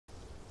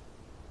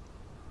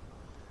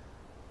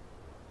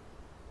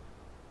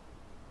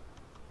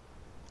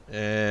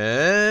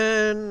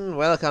And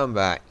welcome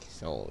back.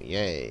 So,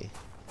 yay.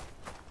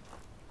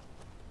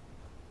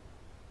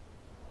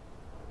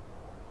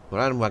 We're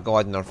on my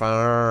gardener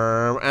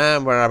farm,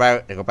 and we're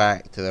about to go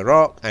back to the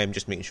rock. I'm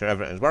just making sure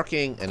everything's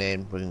working, and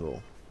then we can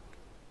go.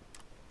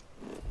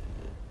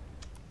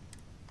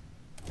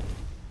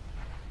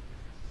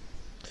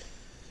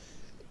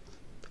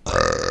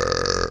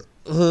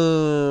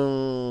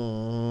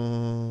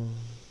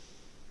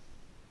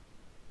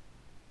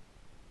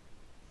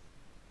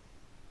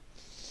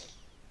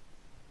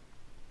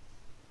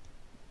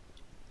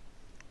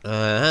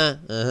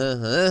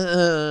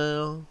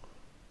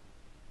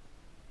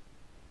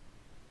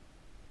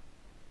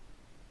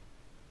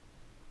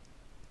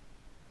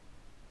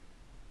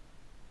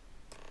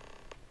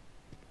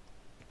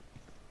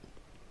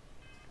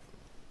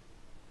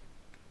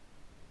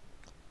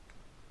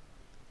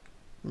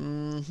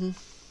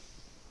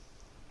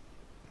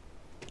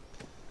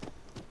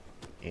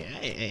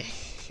 Yeah.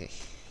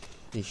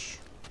 Yeesh.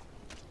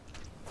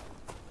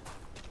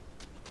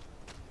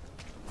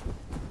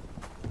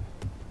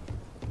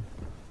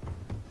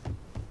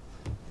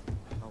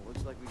 Oh,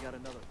 looks like we got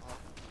another off.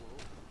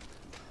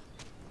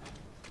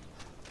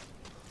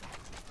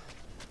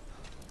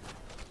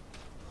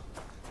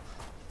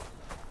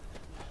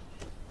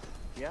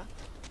 Yeah?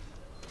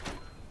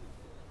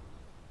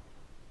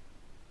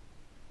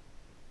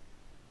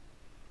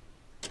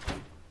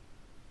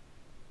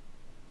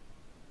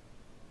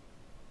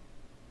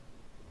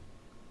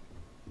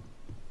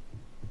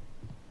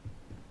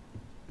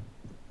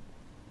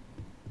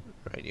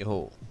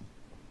 Righty-ho.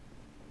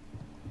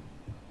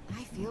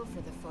 I feel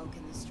for the folk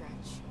in the stretch.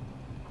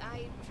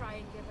 I try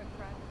and give a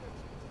credit.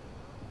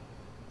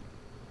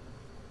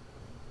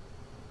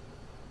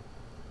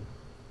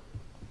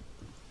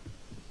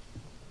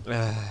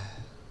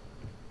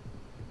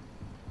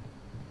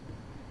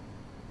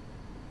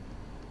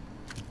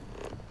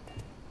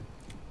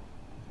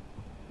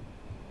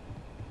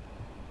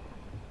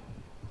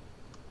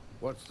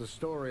 What's the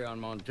story on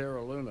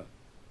Montero Luna?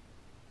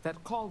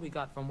 That call we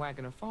got from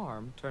Wagoner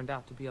Farm turned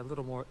out to be a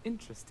little more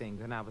interesting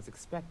than I was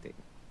expecting.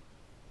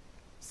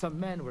 Some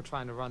men were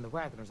trying to run the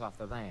Wagoners off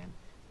the land.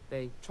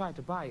 They tried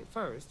to buy it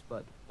first,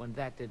 but when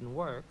that didn't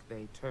work,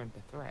 they turned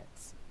to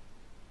threats.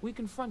 We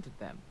confronted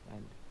them,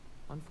 and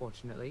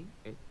unfortunately,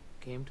 it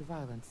came to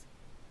violence.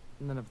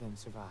 None of them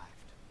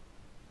survived.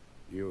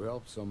 You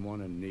helped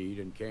someone in need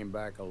and came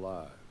back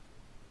alive.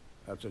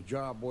 That's a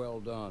job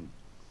well done.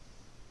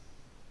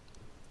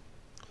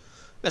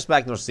 Miss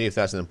Wagner's safe,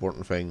 that's an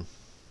important thing.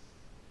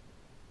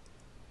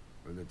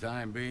 For the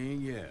time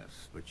being,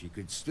 yes, but she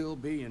could still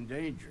be in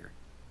danger.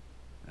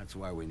 That's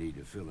why we need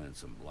to fill in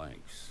some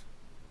blanks.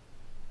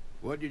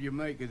 What did you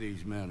make of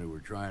these men who were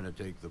trying to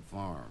take the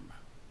farm?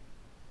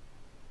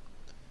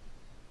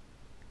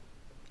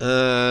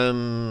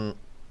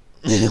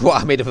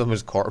 What I made of them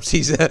was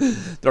corpses.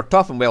 They're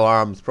tough and well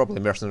armed,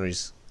 probably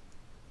mercenaries.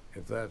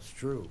 If that's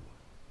true,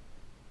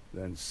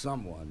 then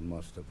someone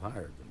must have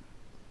hired them.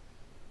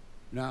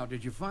 Now,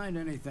 did you find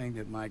anything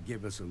that might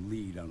give us a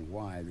lead on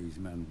why these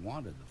men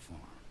wanted the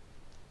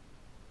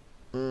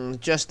farm?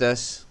 Just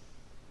this.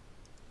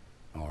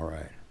 All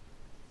right.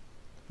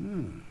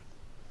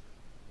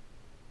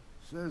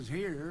 Says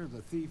here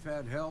the thief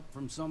had help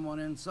from someone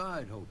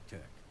inside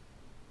Hotech.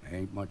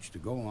 Ain't much to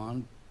go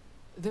on.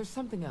 There's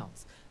something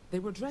else. They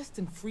were dressed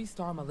in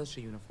Freestar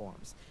militia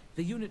uniforms.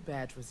 The unit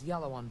badge was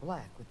yellow on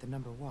black with the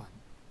number 1.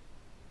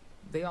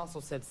 They also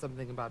said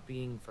something about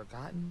being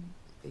forgotten.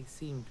 They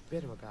seemed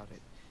bitter about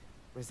it.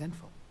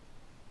 Resentful.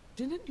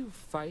 Didn't you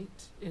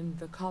fight in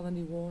the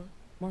Colony War,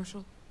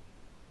 Marshal?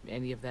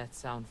 Any of that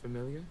sound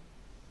familiar?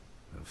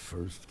 The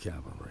 1st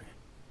Cavalry.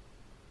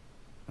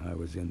 I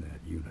was in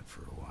that unit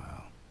for a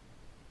while.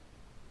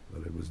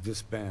 But it was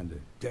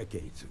disbanded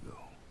decades ago.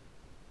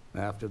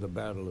 After the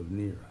Battle of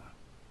Nera.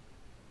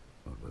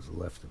 What was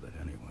left of it,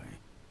 anyway.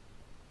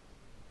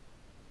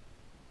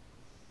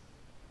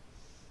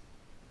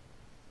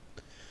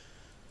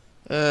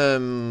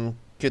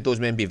 Could those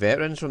men be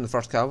veterans from the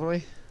 1st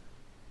Cavalry?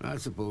 I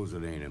suppose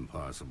it ain't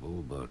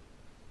impossible, but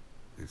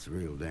it's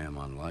real damn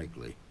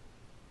unlikely.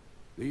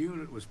 The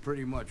unit was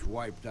pretty much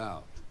wiped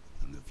out,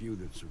 and the few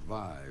that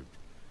survived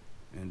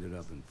ended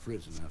up in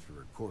prison after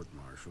a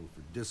court-martial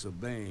for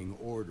disobeying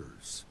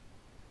orders.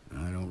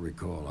 I don't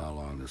recall how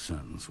long the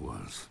sentence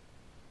was.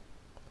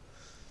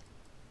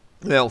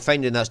 Well,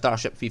 finding that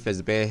starship thief is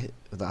the best.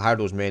 That hired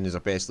those men is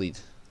our best lead.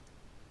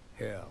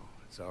 Hell,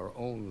 it's our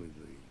only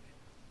lead.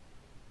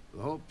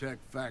 The Hope Tech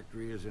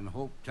factory is in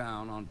Hope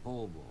Town on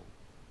Polvo.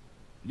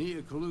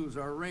 Nia Kalu's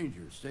our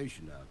ranger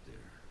stationed out there.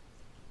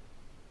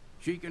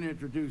 She can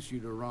introduce you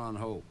to Ron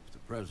Hope, the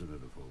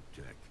president of Hope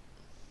Tech.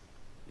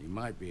 He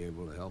might be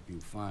able to help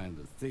you find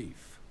the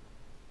thief.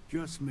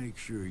 Just make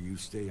sure you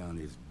stay on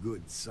his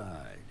good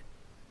side.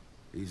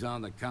 He's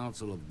on the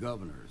Council of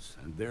Governors,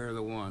 and they're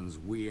the ones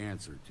we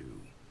answer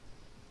to.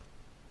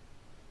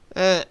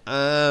 That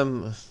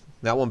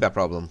won't be a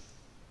problem.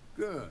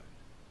 Good.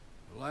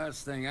 The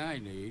last thing I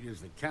need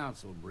is the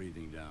Council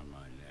breathing down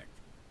my neck.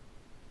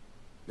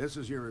 This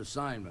is your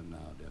assignment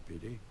now,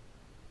 Deputy.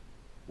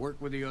 Work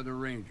with the other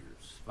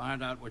rangers.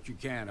 Find out what you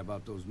can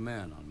about those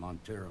men on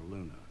Montera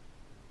Luna.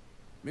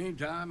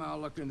 Meantime, I'll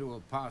look into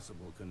a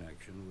possible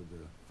connection with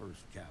the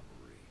 1st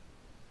Cavalry.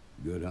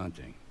 Good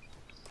hunting.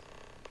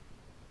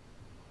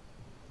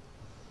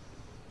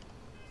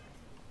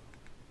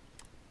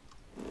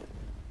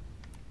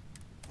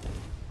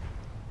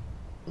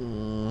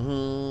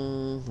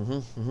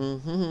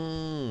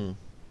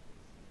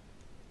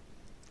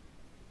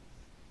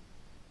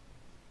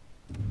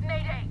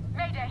 Mayday!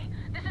 Mayday!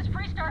 This is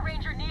Freestar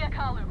Ranger Nia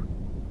Kalu.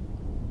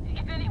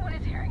 If anyone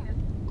is hearing this,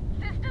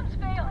 system's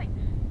failing.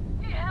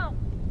 Need help.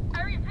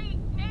 I repeat,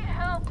 need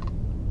help.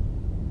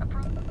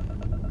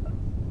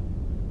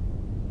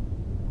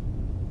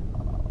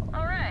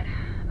 Alright,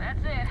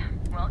 that's it.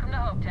 Welcome to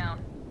Hopetown.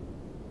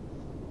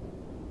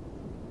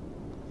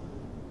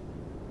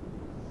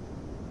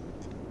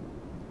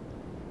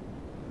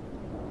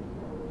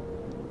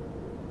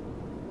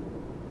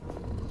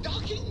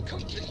 Docking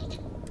complete.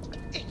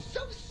 It's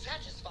so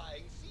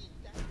satisfying seeing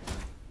that.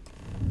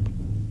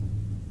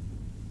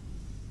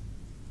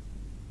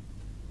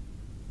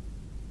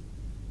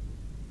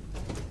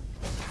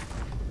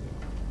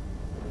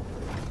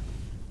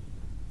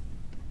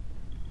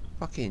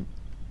 Fucking.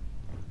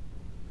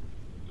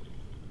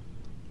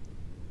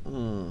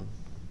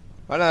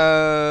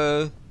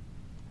 Hello.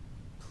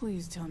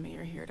 Please tell me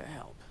you're here to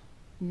help,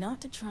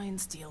 not to try and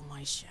steal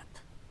my ship.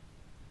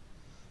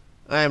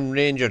 I am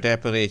Ranger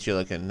Deputy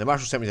Chulican. The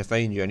Marshal sent me to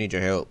find you. I need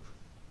your help.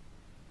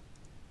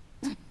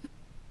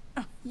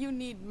 You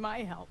need my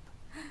help.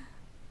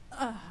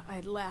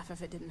 I'd laugh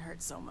if it didn't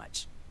hurt so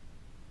much.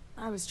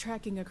 I was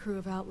tracking a crew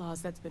of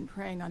outlaws that's been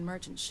preying on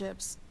merchant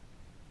ships.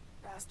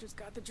 Bastards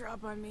got the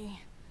drop on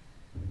me.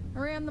 I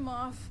ran them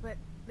off, but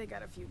they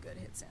got a few good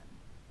hits in.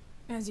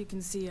 As you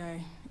can see,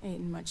 I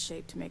ain't in much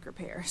shape to make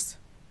repairs.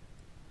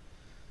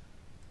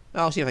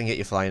 I'll see if I can get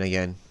you flying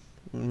again.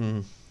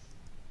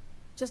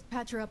 Just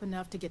patch her up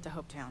enough to get to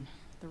Hopetown.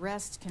 The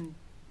rest can...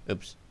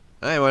 Oops.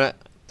 I want it.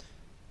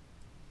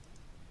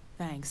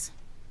 Thanks.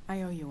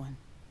 I owe you one.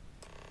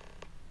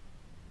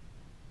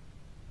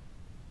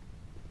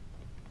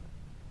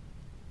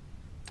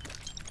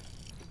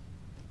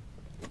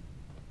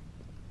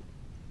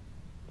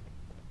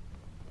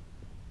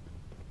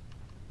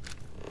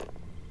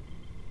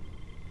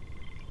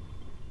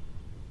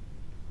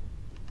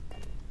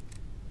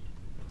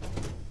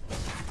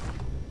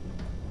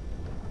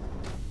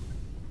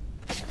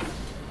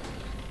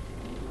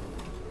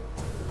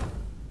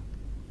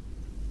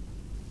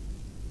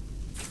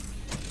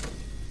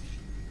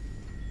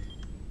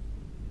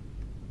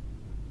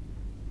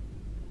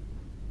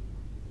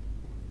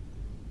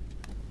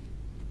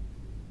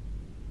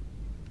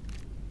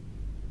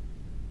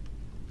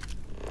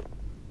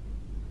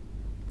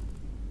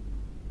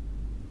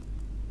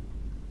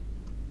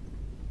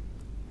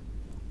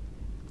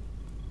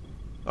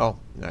 Oh,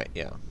 right,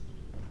 yeah.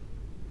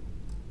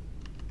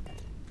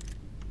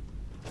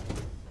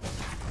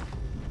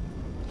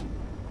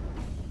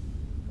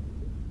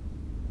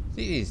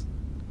 These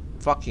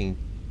fucking...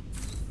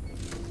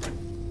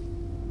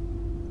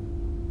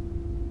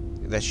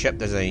 The ship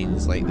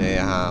designs like they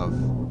have.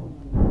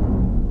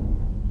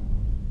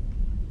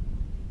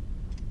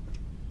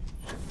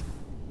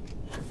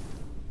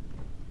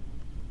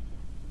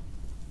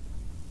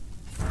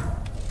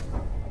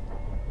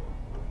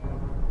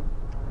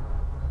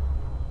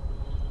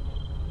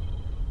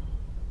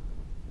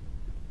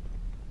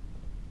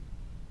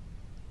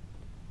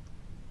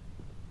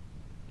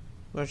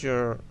 Where's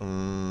your...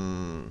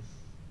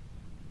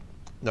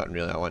 Not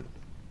really, I want.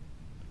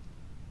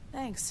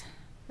 Thanks.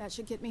 That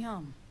should get me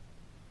home.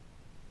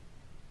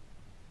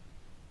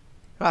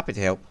 Happy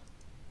to help.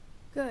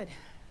 Good.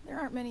 There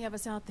aren't many of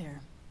us out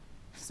there.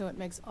 So it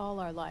makes all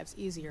our lives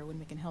easier when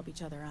we can help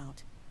each other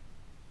out.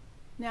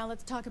 Now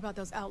let's talk about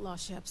those outlaw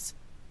ships.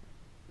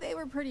 They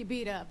were pretty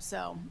beat up,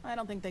 so I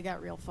don't think they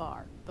got real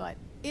far. But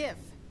if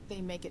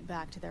they make it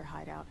back to their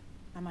hideout,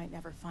 I might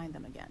never find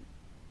them again.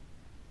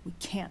 We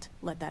can't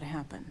let that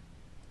happen.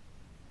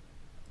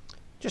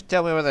 Just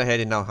tell me where they're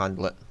headed and I'll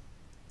handle it.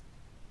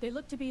 They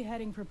look to be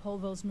heading for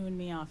Polvo's moon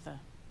Miatha.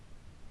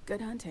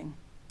 Good hunting.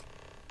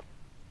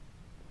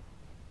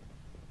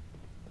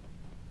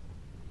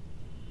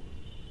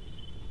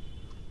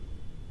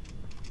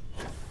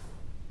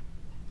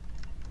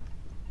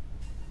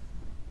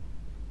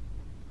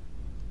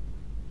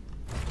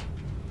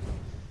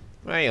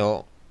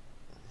 Right-o.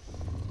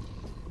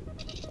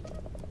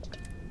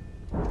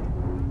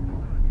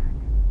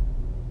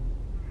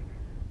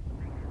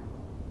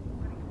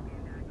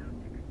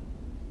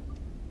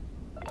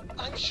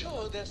 I'm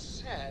sure they're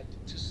sad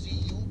to see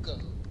you go.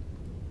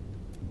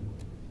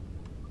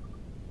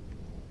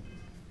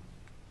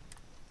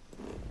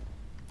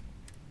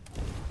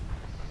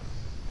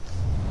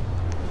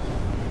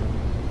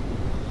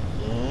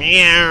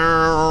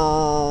 Meow.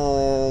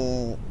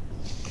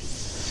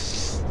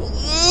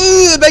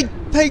 The big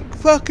pink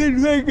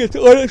fucking thing is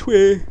on its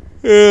way.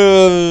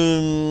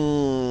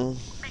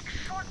 Make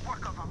short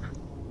work of them.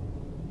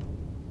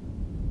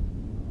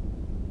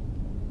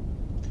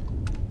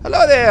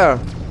 Hello there.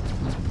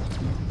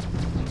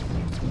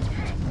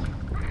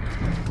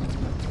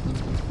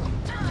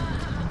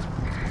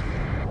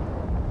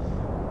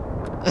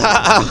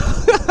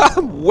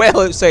 I'm well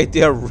outside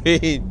their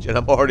range and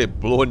I'm already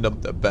blowing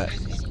them to bits.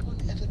 Has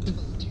anyone ever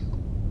told you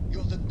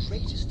you're the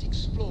greatest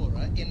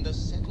explorer in the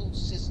settled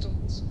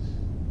systems?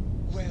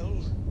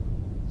 Well,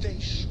 they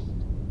should.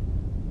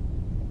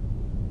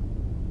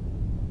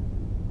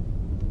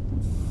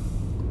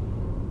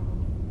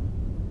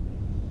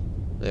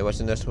 Hey, what's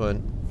in this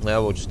one?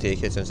 Well, we'll just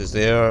take it since it's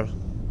there.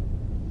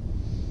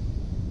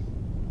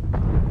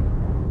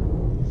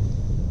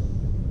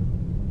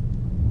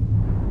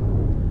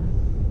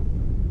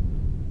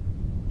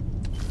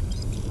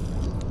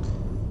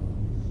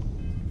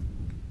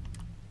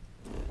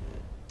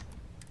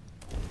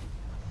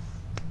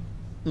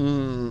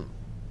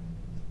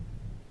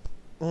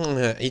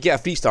 You get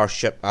a 3-star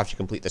ship after you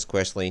complete this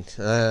quest line.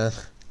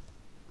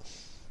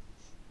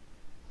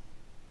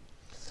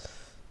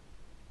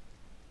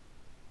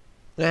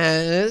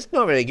 It's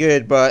not very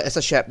good, but it's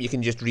a ship you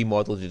can just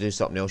remodel to do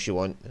something else you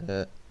want.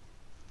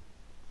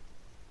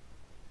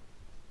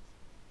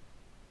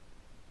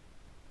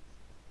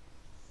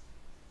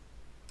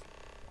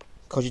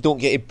 Because you don't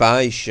get to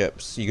buy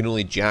ships, you can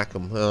only jack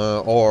them,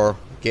 or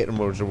get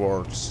them as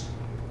rewards.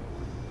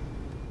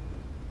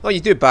 Well, you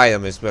do buy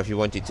them as well if you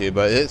wanted to,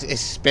 but it's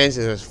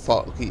expensive as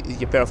fuck.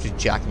 You're better off just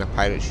jacking a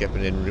pirate ship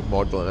and then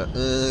remodeling it.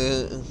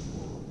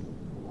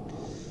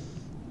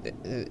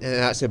 And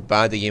that's how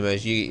bad the game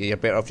is. You're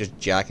better off just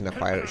jacking a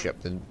pirate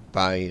ship than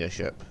buying a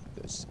ship.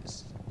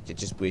 You're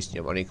just wasting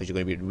your money because you're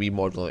going to be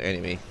remodeling it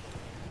anyway.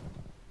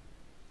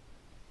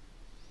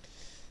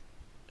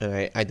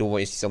 Alright, I don't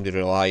want to see somebody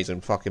relies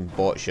on fucking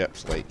bought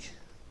ships like.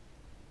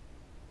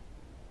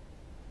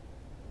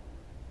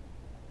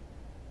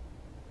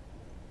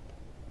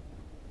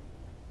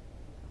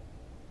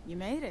 You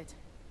made it.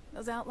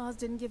 Those outlaws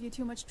didn't give you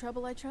too much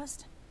trouble, I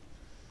trust?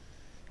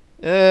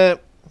 No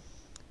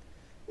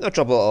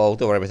trouble at all,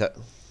 don't worry about it.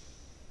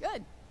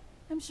 Good.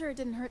 I'm sure it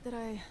didn't hurt that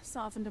I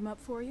softened him up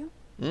for you.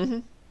 Mm-hmm.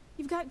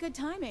 You've got good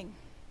timing.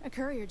 A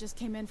courier just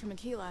came in from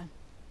Aquila.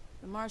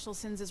 The Marshal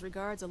sends his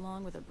regards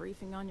along with a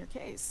briefing on your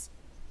case.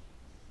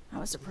 I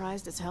was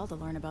surprised as hell to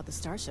learn about the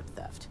starship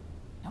theft.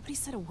 Nobody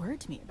said a word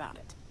to me about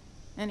it.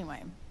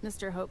 Anyway,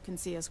 Mr. Hope can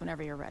see us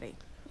whenever you're ready.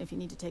 If you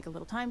need to take a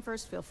little time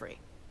first, feel free.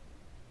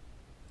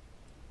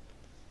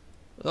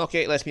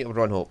 Okay, let's meet up with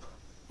Ron Hope.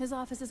 His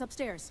office is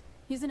upstairs.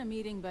 He's in a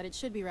meeting, but it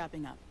should be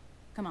wrapping up.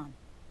 Come on.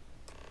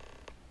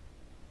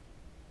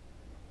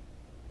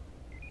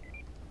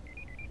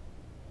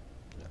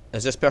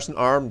 Is this person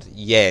armed?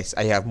 Yes,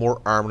 I have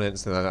more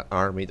armaments than an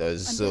army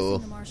does, I'm so...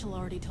 guessing the Marshal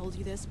already told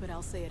you this, but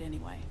I'll say it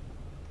anyway.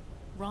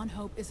 Ron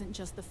Hope isn't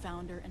just the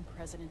founder and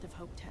president of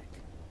Hope Tech.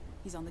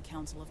 He's on the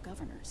Council of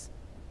Governors.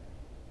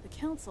 The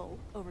Council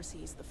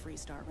oversees the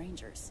Freestar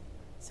Rangers,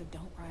 so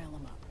don't rile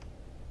him up.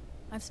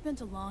 I've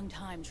spent a long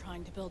time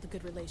trying to build a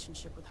good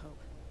relationship with Hope.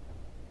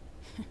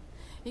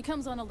 He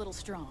comes on a little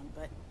strong,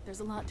 but there's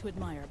a lot to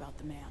admire about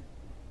the man.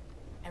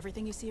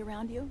 Everything you see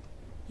around you,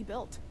 he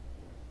built.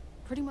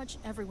 Pretty much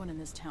everyone in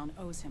this town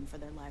owes him for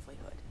their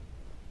livelihood.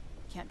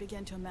 Can't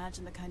begin to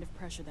imagine the kind of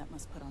pressure that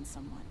must put on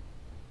someone.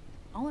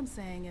 All I'm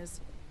saying is,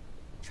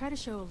 try to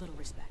show a little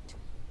respect.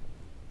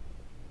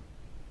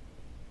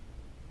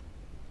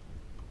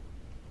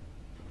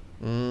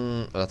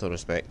 A little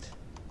respect.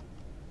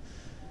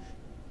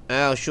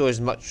 I'll show as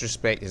much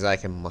respect as I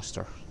can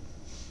muster.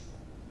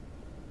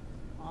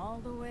 All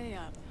the way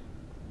up.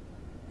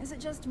 Is it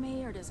just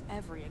me, or does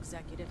every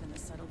executive in the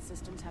settled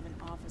systems have an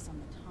office on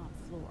the top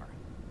floor?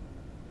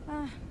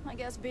 I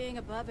guess being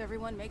above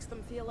everyone makes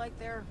them feel like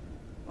they're,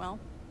 well,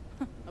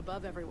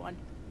 above everyone.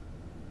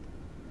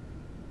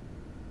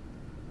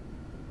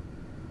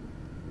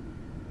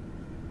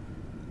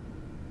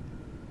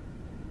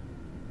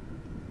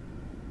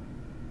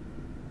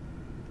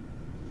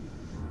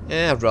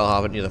 Yeah, I'd rather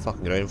have it near the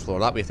fucking ground floor.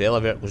 That way if the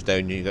elevator goes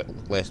down, you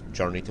get less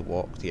journey to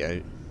walk to get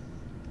out.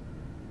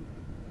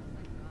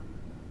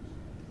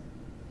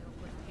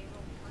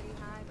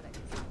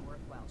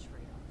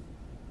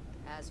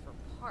 As for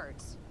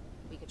parts,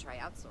 we could try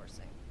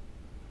outsourcing.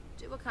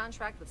 Do a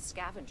contract with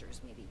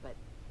scavengers, maybe, but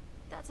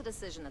that's a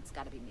decision that's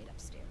got to be made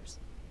upstairs.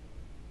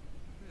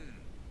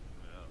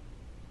 Well,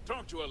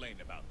 talk to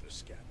Elaine about the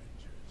scavengers.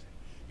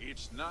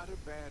 It's not a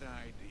bad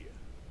idea,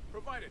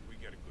 provided we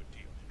get a good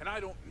deal. And I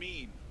don't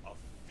mean a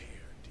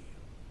fair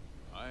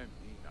deal. I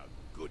mean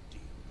a good deal.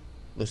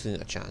 Losing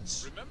a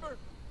chance. Remember,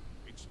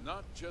 it's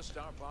not just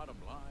our bottom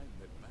line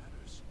that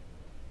matters.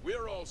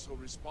 We're also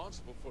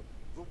responsible for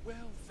the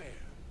welfare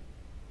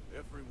of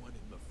everyone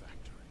in the factory.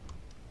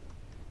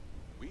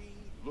 We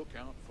look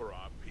out for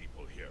our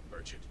people here,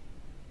 Bridget.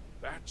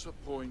 That's a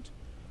point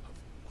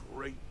of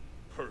great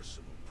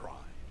personal pride.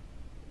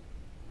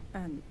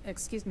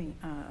 Excuse me,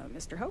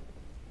 Mr. Hope?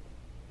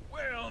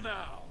 Well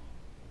now,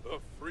 the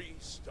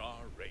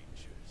Freestar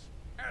Rangers.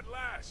 At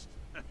last!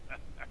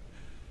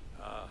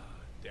 Ah,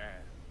 damn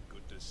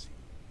good to see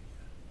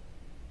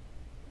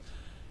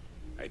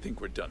you. I think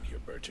we're done here,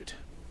 Bridget.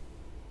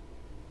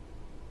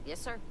 Yes,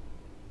 sir.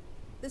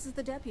 This is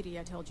the deputy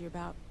I told you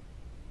about.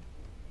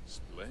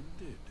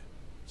 Splendid.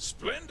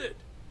 Splendid!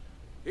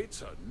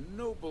 It's a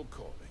noble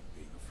calling,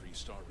 being a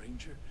Star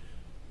Ranger.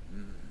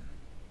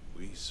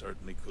 We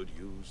certainly could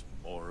use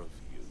more of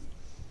you.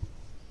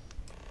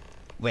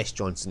 Wes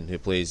Johnson, who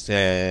plays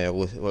the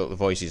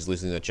voices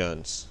losing a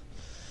chance,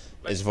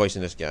 is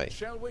voicing this guy.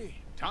 Shall we?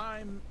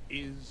 Time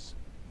is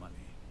money.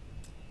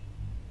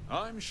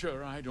 I'm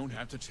sure I don't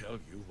have to tell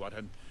you what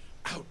an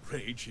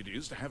outrage it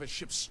is to have a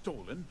ship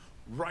stolen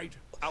right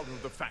out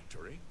of the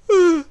factory.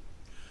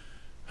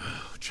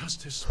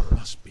 Justice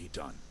must be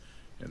done,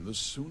 and the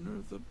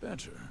sooner the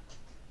better.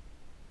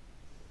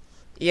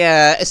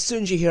 Yeah, as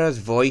soon as you hear his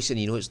voice and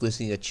you know it's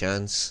losing a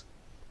chance,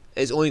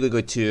 it's only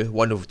going to go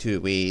one of two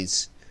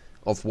ways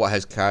of what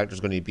his character's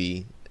going to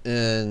be.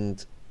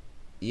 And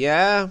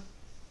yeah,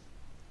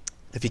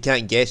 if you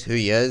can't guess who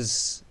he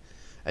is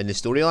in the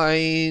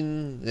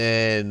storyline,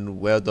 then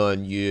well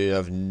done, you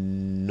have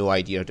no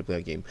idea how to play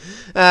a game.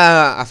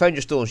 I found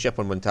your stolen ship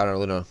on Montara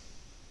Luna.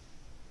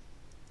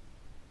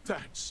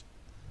 That's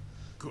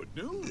good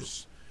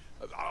news.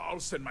 I'll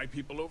send my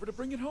people over to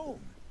bring it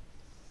home.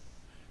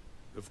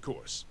 Of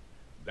course,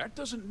 that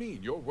doesn't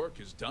mean your work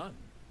is done.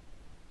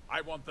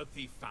 I want the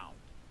thief found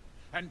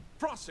and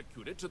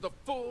prosecuted to the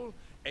full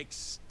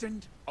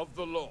extent of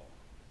the law.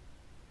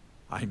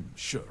 I'm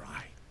sure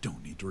I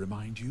don't need to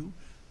remind you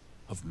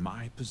of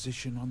my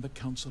position on the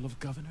Council of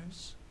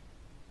Governors.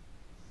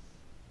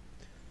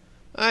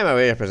 I'm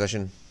aware of your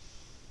position.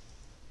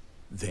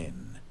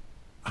 Then,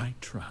 I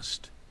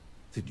trust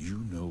that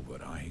you know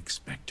what I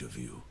expect of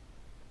you.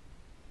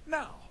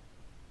 Now,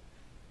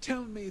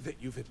 tell me that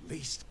you've at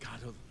least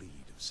got a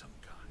lead of some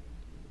kind.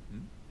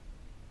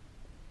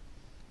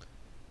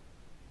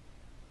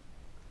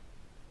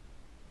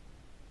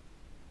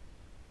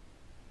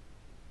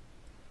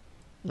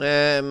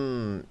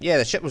 Yeah,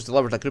 the ship was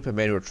delivered to a group of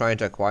men who were trying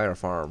to acquire a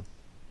farm.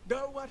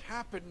 Though what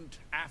happened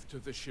after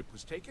the ship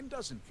was taken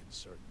doesn't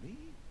concern me.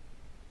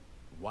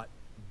 What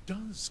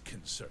does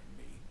concern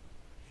me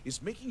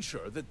is making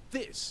sure that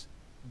this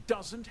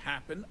doesn't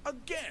happen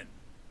again.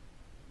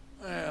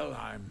 Well,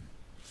 I'm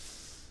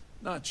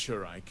not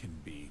sure I can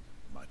be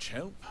much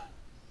help,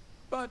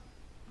 but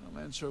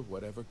I'll answer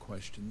whatever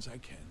questions I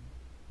can.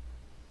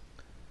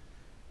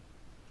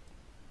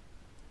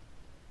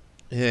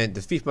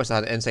 The thief must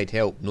have had inside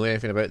help. Know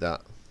anything about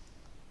that?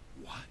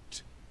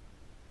 What?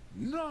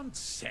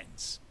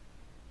 Nonsense!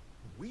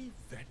 We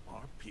vet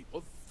our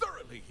people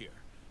thoroughly here.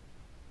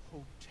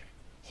 HopeTech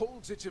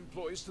holds its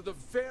employees to the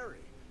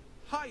very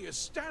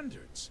highest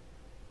standards.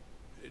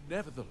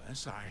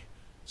 Nevertheless, I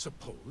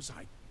suppose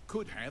I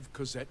could have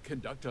Cosette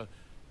conduct a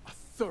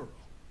thorough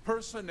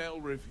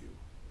personnel review.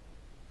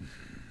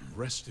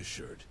 Rest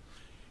assured,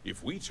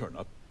 if we turn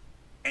up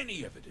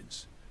any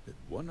evidence that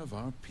one of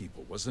our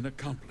people was an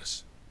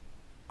accomplice,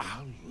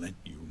 I'll let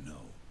you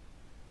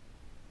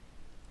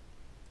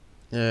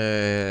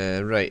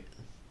know. Right.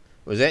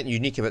 Was that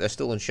unique about the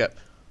stolen ship?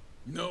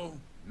 No,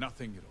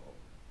 nothing at all.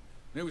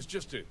 It was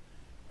just a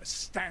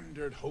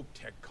standard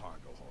HopeTech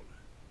cargo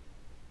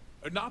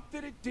holder. Not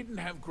that it didn't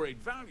have great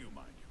value,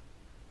 mind you.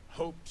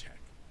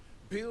 HopeTech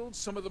builds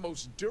some of the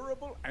most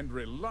durable and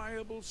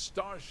reliable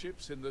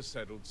starships in the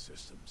settled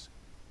systems.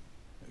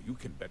 Now, you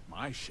can bet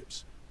my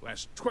ships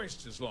last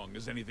twice as long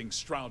as anything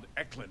Stroud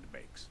Eklund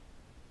makes.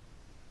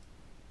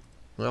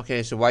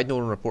 Okay, so why no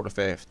one report a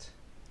theft?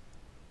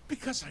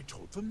 Because I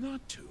told them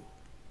not to.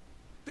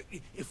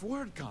 If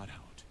word got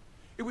out,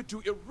 it would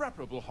do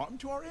irreparable harm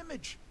to our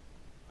image.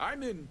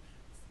 I'm in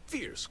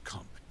fierce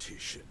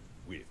competition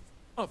with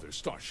other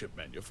starship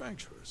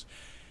manufacturers.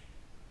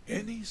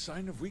 Any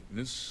sign of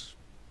weakness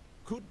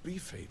could be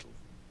fatal.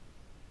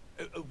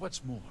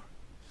 What's more,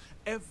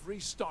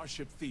 every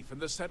starship thief in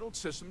the settled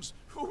systems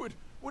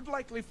would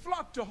likely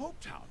flock to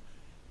Hopetown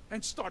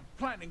and start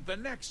planning the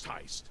next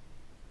heist.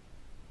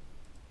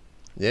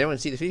 Did anyone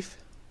see the thief?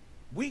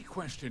 We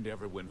questioned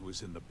everyone who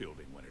was in the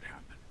building when it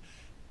happened,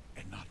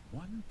 and not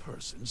one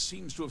person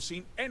seems to have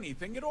seen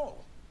anything at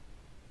all.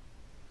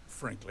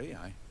 Frankly,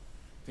 I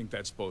think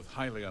that's both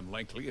highly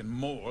unlikely and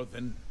more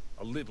than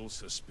a little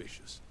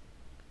suspicious.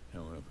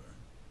 However,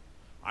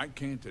 I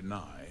can't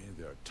deny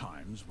there are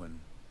times when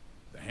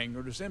the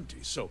hangar is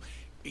empty, so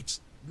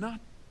it's not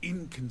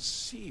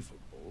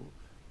inconceivable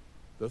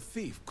the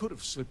thief could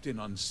have slipped in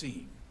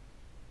unseen.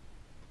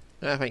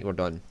 I think we're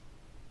done.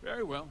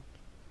 Very well.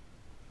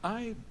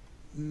 I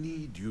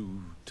need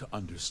you to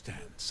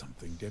understand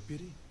something,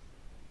 Deputy.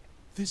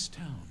 This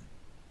town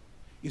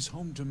is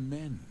home to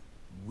men,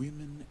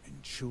 women,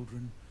 and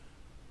children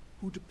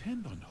who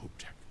depend on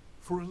HopeTech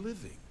for a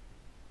living.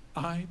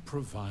 I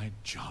provide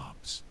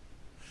jobs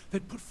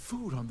that put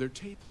food on their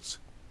tables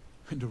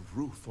and a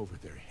roof over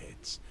their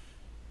heads.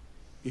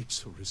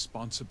 It's a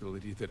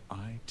responsibility that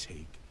I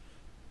take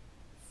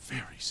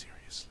very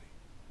seriously.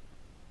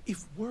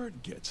 If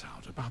word gets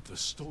out about the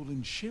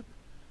stolen ship,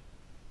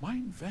 my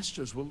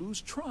investors will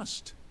lose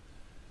trust,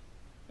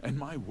 and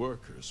my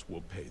workers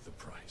will pay the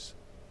price.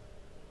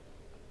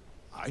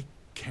 I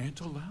can't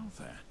allow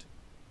that.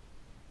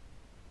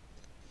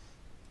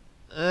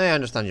 I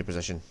understand your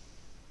position.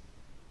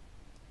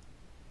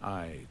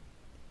 I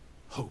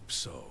hope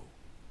so.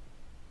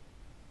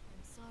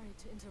 I'm sorry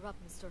sorry to interrupt,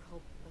 Mr.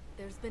 Hope, but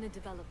there's been a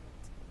development.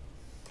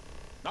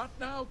 Not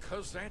now,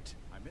 Cosette.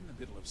 I'm in the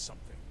middle of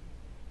something.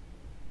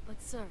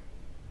 But sir,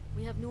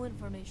 we have new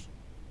information.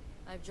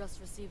 I've just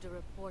received a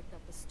report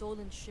that the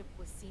stolen ship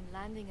was seen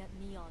landing at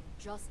Neon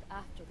just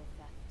after the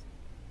theft.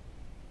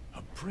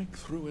 A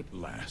breakthrough at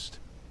last.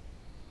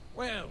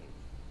 Well,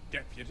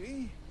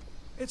 Deputy,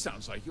 it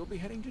sounds like you'll be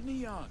heading to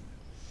Neon,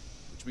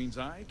 which means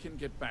I can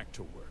get back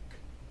to work.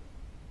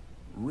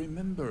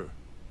 Remember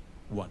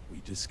what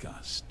we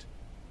discussed.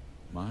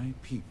 My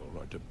people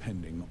are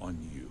depending on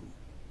you.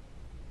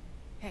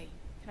 Hey,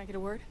 can I get a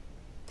word?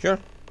 Sure.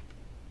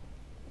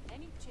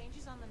 Any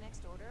changes on the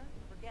next order?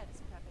 Forget it's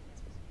prepping it.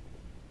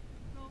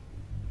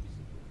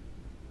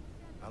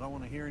 I don't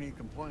want to hear any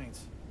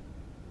complaints.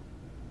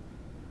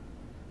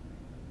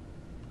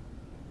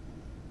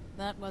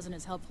 That wasn't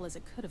as helpful as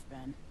it could have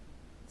been.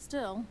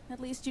 Still, at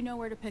least you know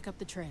where to pick up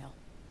the trail.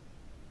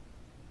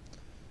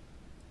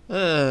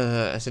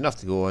 It's enough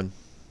to go on.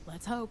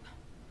 Let's hope.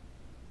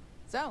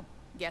 So,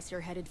 guess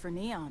you're headed for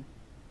Neon.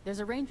 There's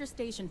a ranger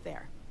stationed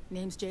there.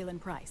 Name's Jalen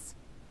Price.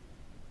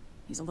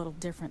 He's a little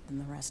different than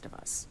the rest of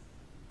us.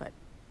 But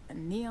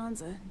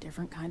Neon's a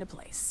different kind of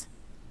place.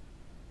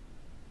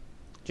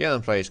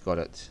 Jalen Price got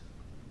it.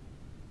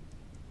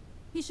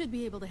 He should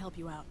be able to help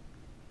you out.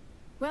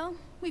 Well,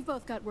 we've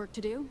both got work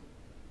to do.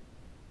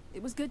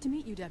 It was good to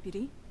meet you,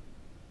 Deputy.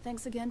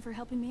 Thanks again for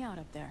helping me out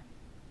up there.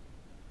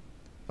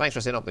 Thanks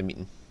for setting up the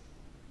meeting.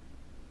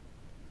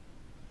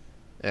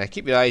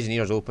 Keep your eyes and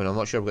ears open. I'm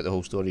not sure I've got the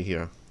whole story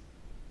here.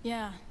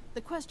 Yeah,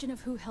 the question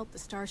of who helped the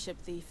Starship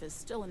thief is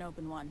still an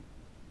open one.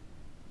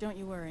 Don't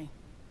you worry.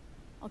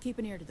 I'll keep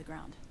an ear to the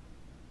ground.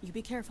 You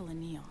be careful in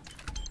Neon.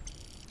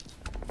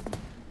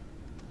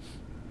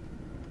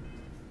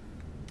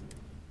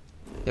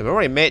 Yeah, we've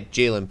already met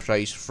Jalen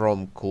Price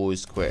from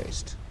Co's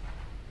Quest.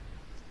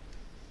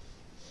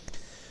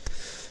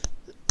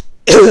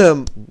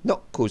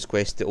 Not Co's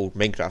Quest, the old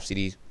Minecraft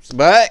series,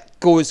 but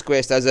Co's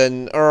Quest as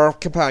in our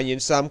companion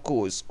Sam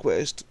Co's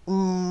Quest.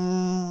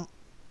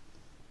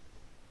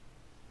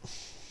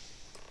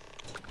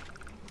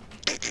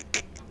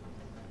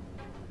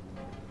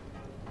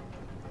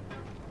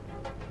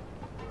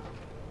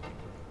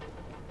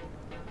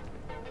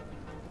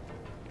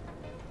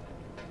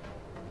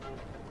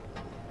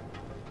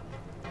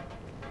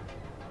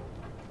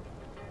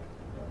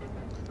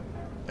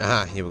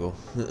 Aha, here we go.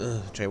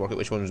 Try to work out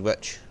which one's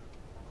which.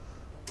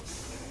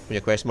 When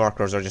your quest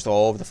markers are just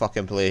all over the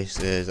fucking place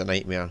is a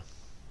nightmare.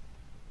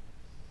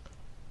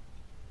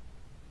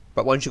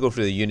 But once you go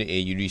through the Unity,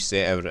 you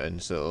reset everything,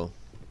 so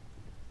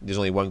there's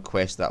only one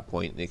quest at that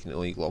point, and they can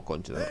only lock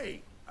onto that.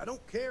 Hey, I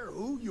don't care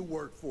who you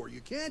work for. You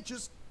can't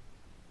just...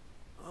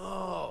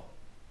 Oh,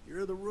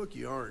 you're the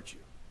rookie, aren't you?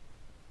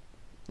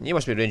 You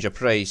must be Ranger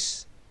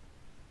Price.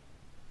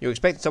 You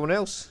expecting someone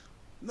else?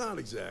 Not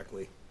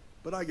exactly,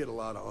 but I get a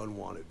lot of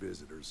unwanted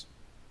visitors.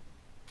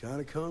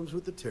 Kinda comes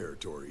with the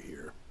territory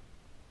here.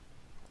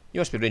 You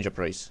must be Ranger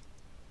Price.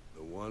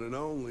 The one and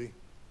only.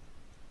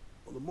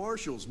 Well, the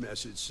Marshal's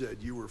message said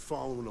you were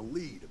following a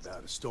lead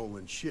about a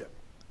stolen ship.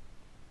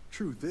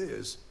 Truth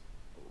is,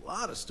 a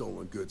lot of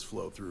stolen goods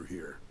flow through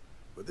here,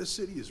 but this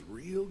city is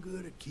real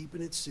good at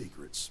keeping its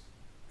secrets,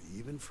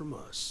 even from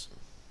us.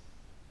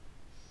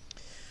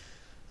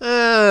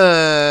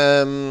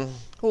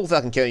 Hopefully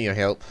I can count on your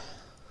help.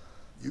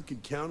 You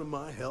can count on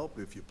my help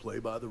if you play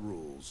by the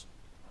rules.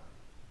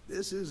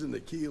 This isn't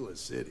Aquila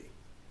City.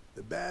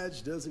 The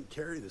badge doesn't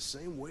carry the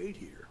same weight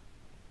here.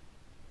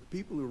 The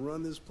people who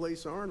run this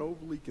place aren't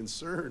overly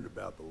concerned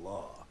about the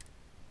law.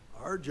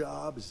 Our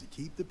job is to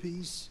keep the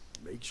peace,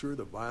 make sure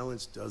the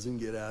violence doesn't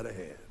get out of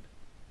hand.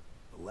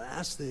 The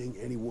last thing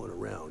anyone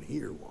around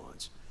here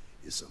wants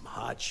is some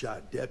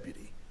hotshot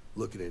deputy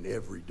looking in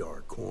every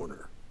dark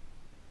corner.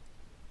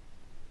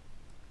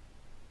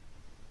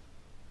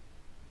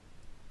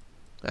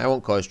 I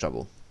won't cause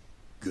trouble.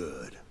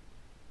 Good.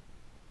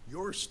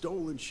 Your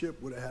stolen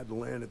ship would have had to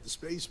land at the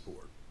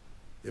spaceport.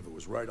 If it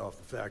was right off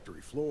the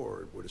factory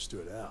floor, it would have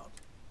stood out.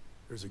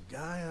 There's a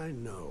guy I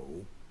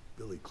know,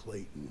 Billy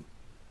Clayton,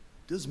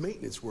 does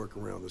maintenance work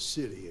around the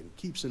city and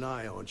keeps an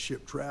eye on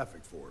ship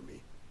traffic for me.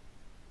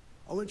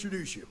 I'll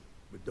introduce you,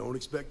 but don't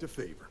expect a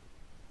favor.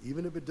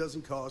 Even if it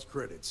doesn't cost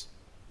credits,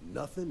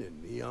 nothing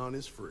in Neon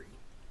is free.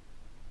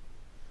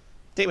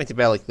 Take me to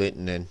Billy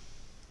Clayton then.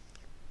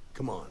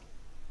 Come on.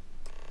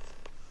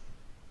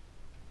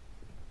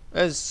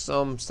 Is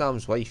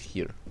Sam's wife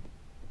here?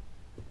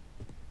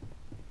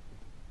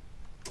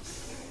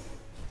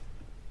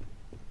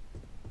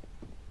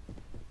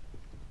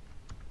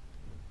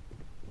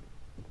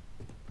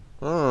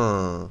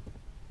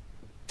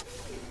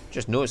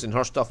 Just noticing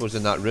her stuff was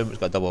in that room. It's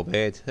got a double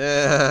bed.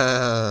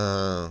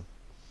 That's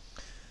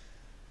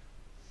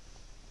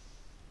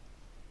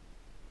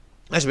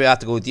where I have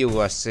to go deal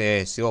with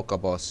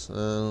Sioka boss.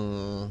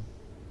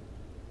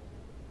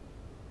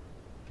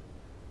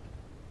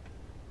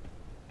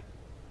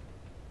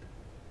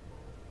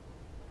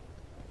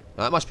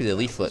 That must be the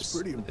leaflets. It's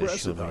pretty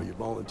impressive how you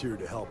volunteered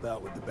to help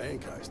out with the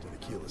bank heist in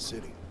Aquila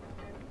City.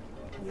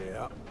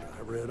 Yeah,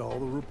 I read all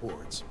the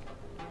reports.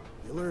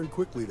 You learn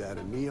quickly that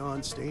in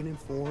Neon, staying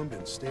informed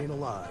and staying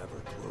alive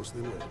are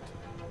closely linked.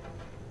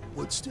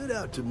 What stood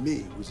out to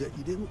me was that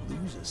you didn't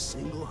lose a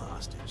single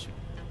hostage.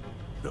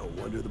 No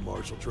wonder the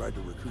Marshal tried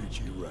to recruit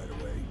you right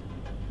away.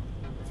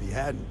 If he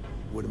hadn't,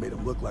 it would have made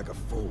him look like a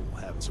fool,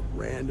 having some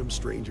random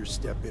stranger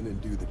step in and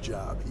do the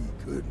job he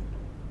couldn't.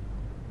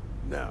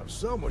 Now, if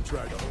someone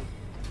tried to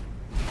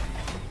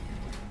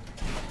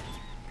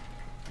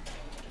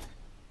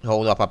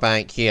hold up a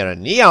bank here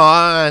in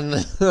Neon.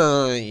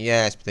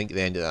 Yes, we think at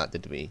the end of that,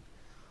 did we?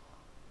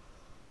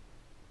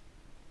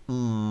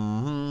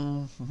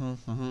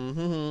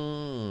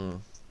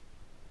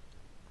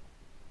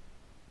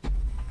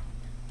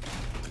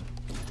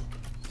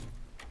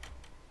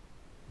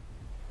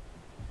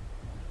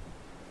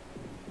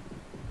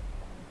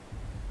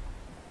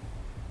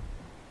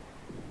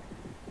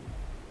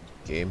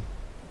 Game.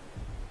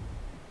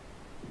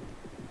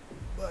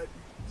 But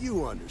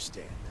you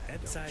understand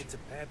that, That side's a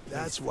bad place.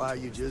 That's why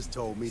you just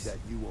told me that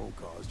you won't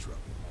cause trouble.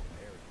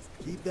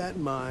 Keep that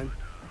in mind,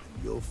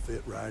 and you'll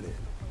fit right in.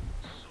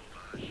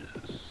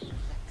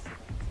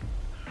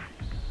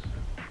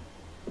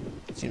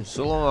 Seems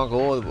so long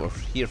ago that we're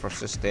here for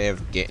Sistev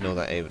getting all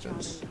that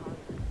evidence.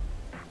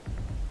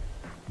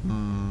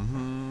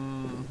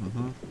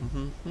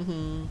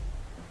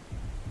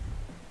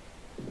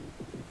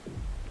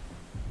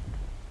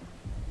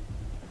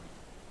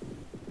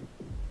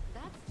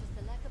 That's just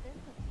a lack of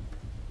empathy.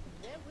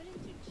 They're willing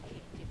to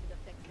change if it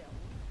affects their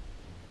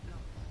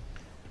own.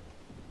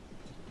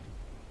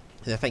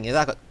 The thing is,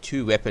 I've got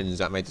two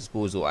weapons at my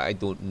disposal I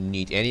don't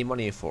need any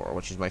money for,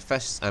 which is my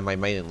fists and my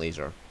mining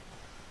laser.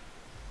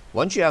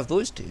 Once you have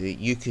those two,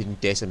 you can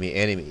decimate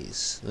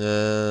enemies.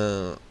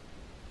 Because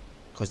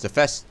the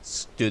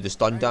fists do the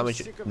stun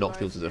damage, it knocks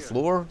people to the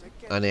floor,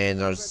 and then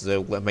there's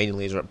the mining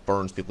laser that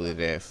burns people to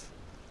death.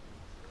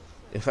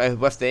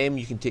 With them,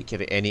 you can take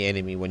care of any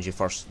enemy once you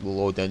first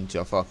load into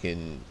a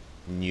fucking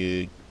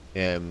new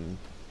game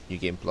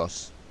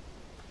plus.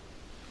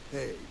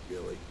 Hey,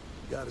 Billy,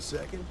 got a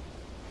second?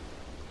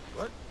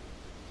 What?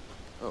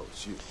 Oh,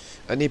 shoot.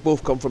 And they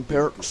both come from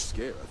perks.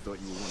 Scared. I thought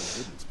you were one of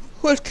Goodman's people.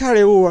 Let's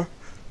carry over.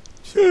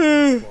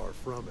 Far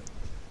from it.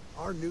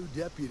 Our new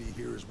deputy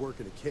here is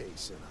working a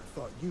case, and I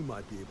thought you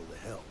might be able to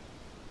help.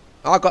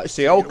 I got to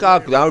say, okay,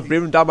 now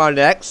breathing down my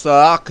neck,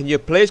 sir. Can you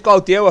please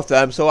go deal with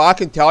them so I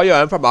can tell you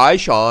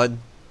information?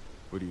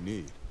 What do you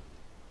need?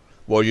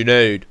 What do you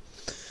need?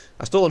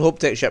 A stolen Hope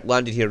Tech ship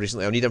landed here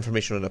recently. I need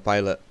information on the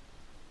pilot.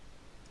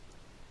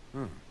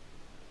 A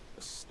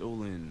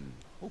stolen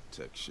Hope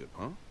Tech ship,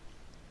 huh?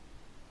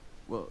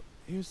 Well,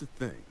 here's the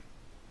thing.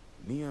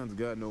 Neon's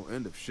got no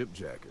end of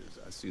shipjackers.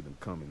 I see them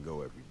come and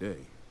go every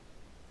day.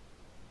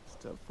 It's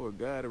tough for a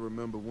guy to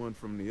remember one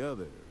from the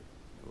other.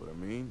 You know what I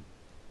mean?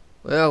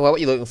 Well, what are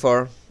you looking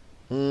for?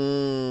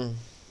 Maybe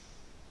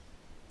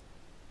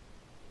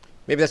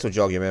this will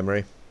jog your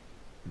memory.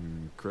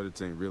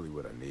 Credits ain't really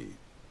what I need.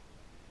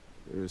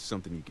 There's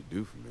something you can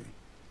do for me.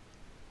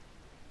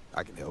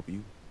 I can help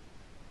you,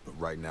 but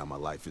right now my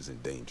life is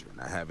in danger, and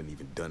I haven't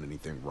even done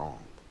anything wrong.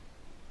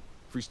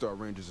 Freestar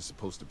Rangers are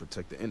supposed to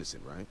protect the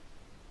innocent, right?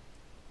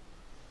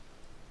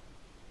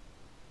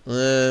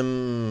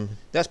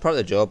 That's part of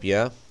the job,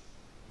 yeah.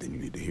 Then you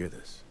need to hear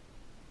this.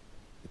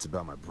 It's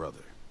about my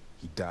brother.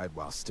 He died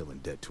while still in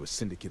debt to a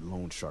syndicate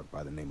loan shark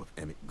by the name of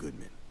Emmett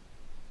Goodman.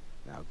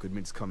 Now,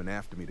 Goodman's coming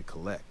after me to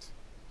collect.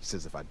 He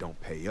says if I don't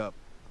pay up,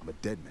 I'm a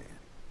dead man.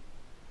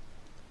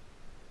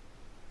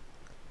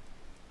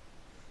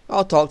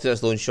 I'll talk to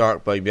this loan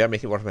shark, but you better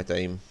make it worth my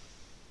time.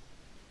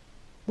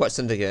 What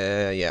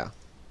syndicate? Yeah.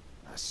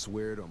 I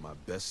swear it on my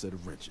best set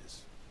of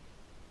wrenches.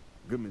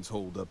 Goodman's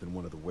holed up in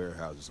one of the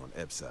warehouses on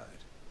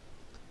Epside.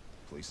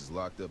 The place is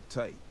locked up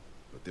tight,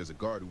 but there's a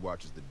guard who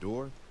watches the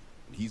door,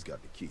 and he's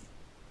got the key.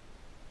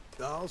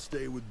 I'll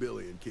stay with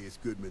Billy in case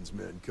Goodman's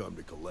men come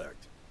to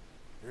collect.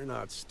 They're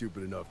not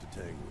stupid enough to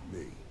tangle with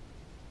me.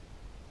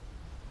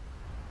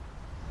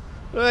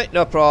 Right,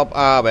 no problem.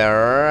 I'll be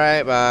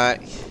right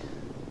back.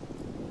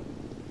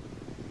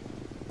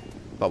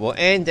 But we'll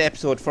end the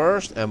episode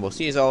first, and we'll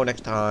see you all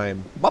next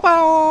time.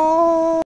 Bye-bye!